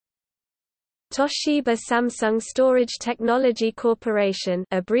Toshiba Samsung Storage Technology Corporation,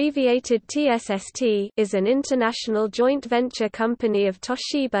 abbreviated TSST, is an international joint venture company of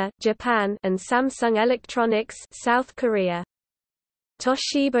Toshiba, Japan, and Samsung Electronics, South Korea.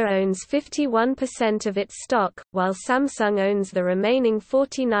 Toshiba owns 51% of its stock, while Samsung owns the remaining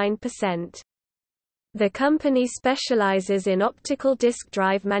 49%. The company specializes in optical disk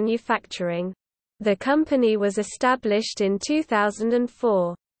drive manufacturing. The company was established in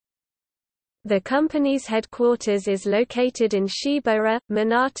 2004. The company's headquarters is located in Shibura,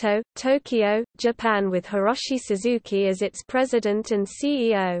 Minato, Tokyo, Japan, with Hiroshi Suzuki as its president and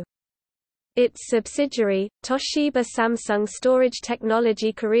CEO. Its subsidiary, Toshiba Samsung Storage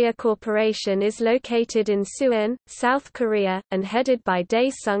Technology Korea Corporation, is located in Suwon, South Korea, and headed by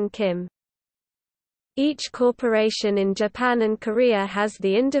Dae-sung Kim. Each corporation in Japan and Korea has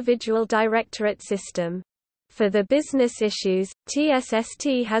the individual directorate system. For the business issues,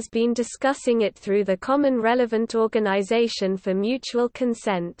 TSST has been discussing it through the Common Relevant Organization for Mutual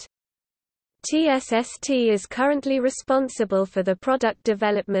Consent. TSST is currently responsible for the product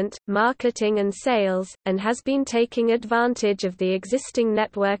development, marketing and sales, and has been taking advantage of the existing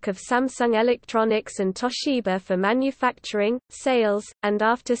network of Samsung Electronics and Toshiba for manufacturing, sales, and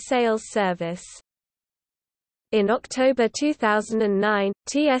after-sales service. In October 2009,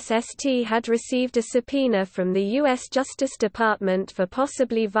 TSST had received a subpoena from the U.S. Justice Department for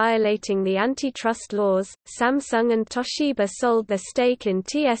possibly violating the antitrust laws. Samsung and Toshiba sold their stake in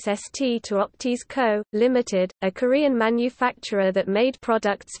TSST to Optis Co., Limited, a Korean manufacturer that made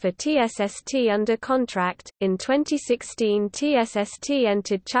products for TSST under contract. In 2016, TSST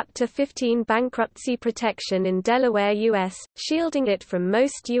entered Chapter 15 bankruptcy protection in Delaware, U.S., shielding it from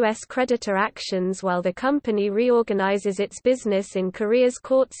most U.S. creditor actions while the company reorganizes its business in Korea's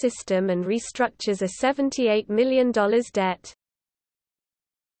court system and restructures a $78 million debt.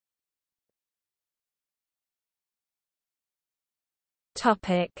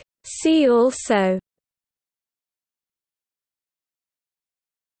 See also: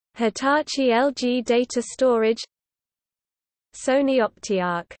 Hitachi LG Data Storage, Sony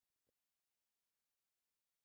Optiarc.